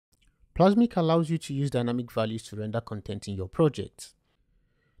Plasmic allows you to use dynamic values to render content in your project.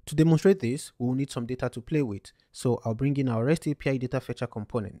 To demonstrate this, we will need some data to play with, so I'll bring in our REST API data fetcher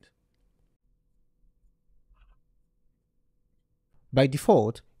component. By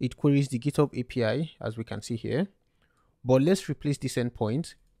default, it queries the GitHub API, as we can see here, but let's replace this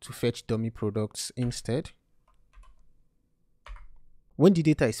endpoint to fetch dummy products instead. When the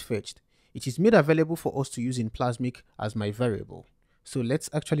data is fetched, it is made available for us to use in Plasmic as my variable. So let's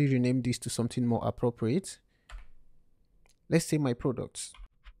actually rename this to something more appropriate. Let's say my products.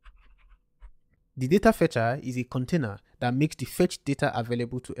 The data fetcher is a container that makes the fetched data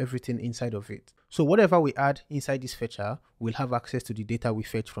available to everything inside of it. So whatever we add inside this fetcher will have access to the data we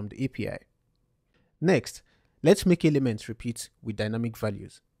fetch from the API. Next, let's make elements repeat with dynamic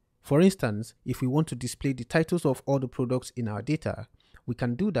values. For instance, if we want to display the titles of all the products in our data, we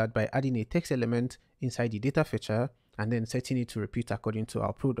can do that by adding a text element inside the data fetcher and then setting it to repeat according to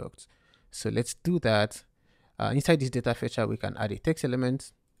our products. So let's do that. Inside this data fetcher, we can add a text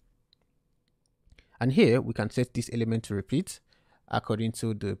element. And here we can set this element to repeat according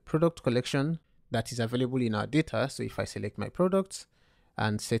to the product collection that is available in our data. So if I select my products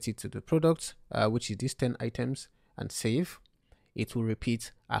and set it to the products, which is these 10 items, and save, it will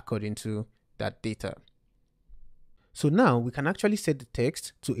repeat according to that data. So now we can actually set the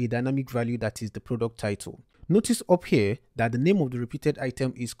text to a dynamic value that is the product title. Notice up here that the name of the repeated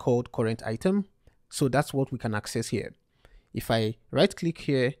item is called current item. So that's what we can access here. If I right click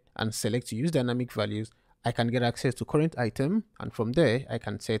here and select to use dynamic values, I can get access to current item, and from there I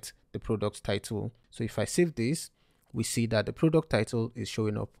can set the product title. So if I save this, we see that the product title is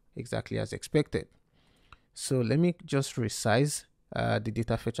showing up exactly as expected. So let me just resize the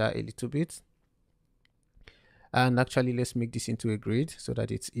data fetcher a little bit. And actually let's make this into a grid so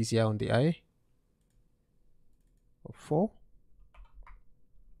that it's easier on the eye. Of 4.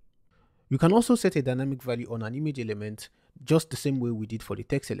 You can also set a dynamic value on an image element just the same way we did for the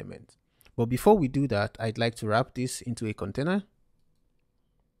text element. But before we do that, I'd like to wrap this into a container.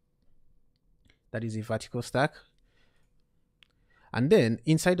 That is a vertical stack. And then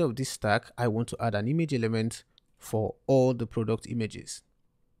inside of this stack, I want to add an image element for all the product images.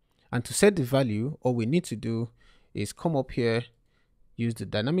 And to set the value, all we need to do is come up here, use the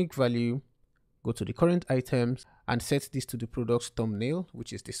dynamic value, go to the current items and set this to the product's thumbnail,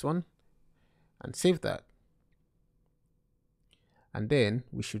 which is this one, and save that. And then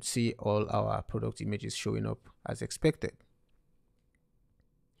we should see all our product images showing up as expected.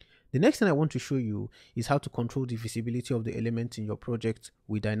 The next thing I want to show you is how to control the visibility of the elements in your project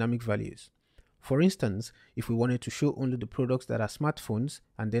with dynamic values. For instance, if we wanted to show only the products that are smartphones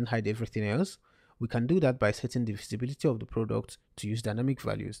and then hide everything else, we can do that by setting the visibility of the product to use dynamic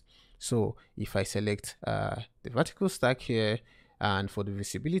values. So if I select the vertical stack here, and for the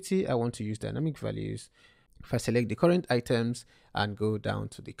visibility, I want to use dynamic values. If I select the current items and go down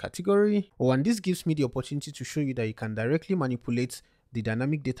to the category, and this gives me the opportunity to show you that you can directly manipulate the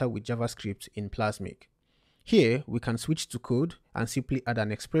dynamic data with JavaScript in Plasmic. Here, we can switch to code and simply add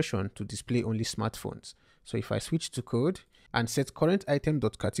an expression to display only smartphones. So if I switch to code and set current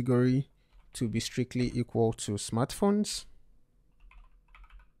item.category to be strictly equal to smartphones,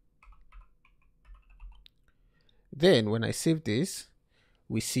 then when I save this,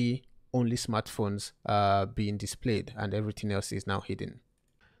 we see only smartphones being displayed and everything else is now hidden.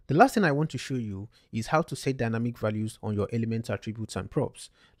 The last thing I want to show you is how to set dynamic values on your element attributes and props,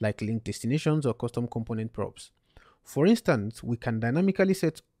 like link destinations or custom component props. For instance, we can dynamically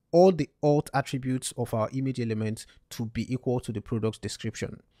set all the alt attributes of our image element to be equal to the product's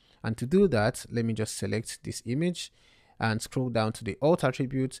description. And to do that, let me just select this image and scroll down to the alt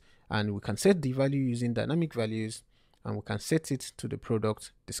attributes, and we can set the value using dynamic values, and we can set it to the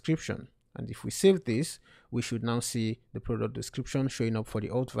product description. And if we save this, we should now see the product description showing up for the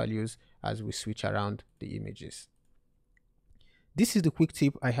alt values as we switch around the images. This is the quick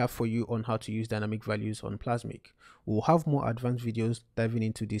tip I have for you on how to use dynamic values on Plasmic. We'll have more advanced videos diving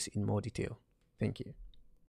into this in more detail. Thank you.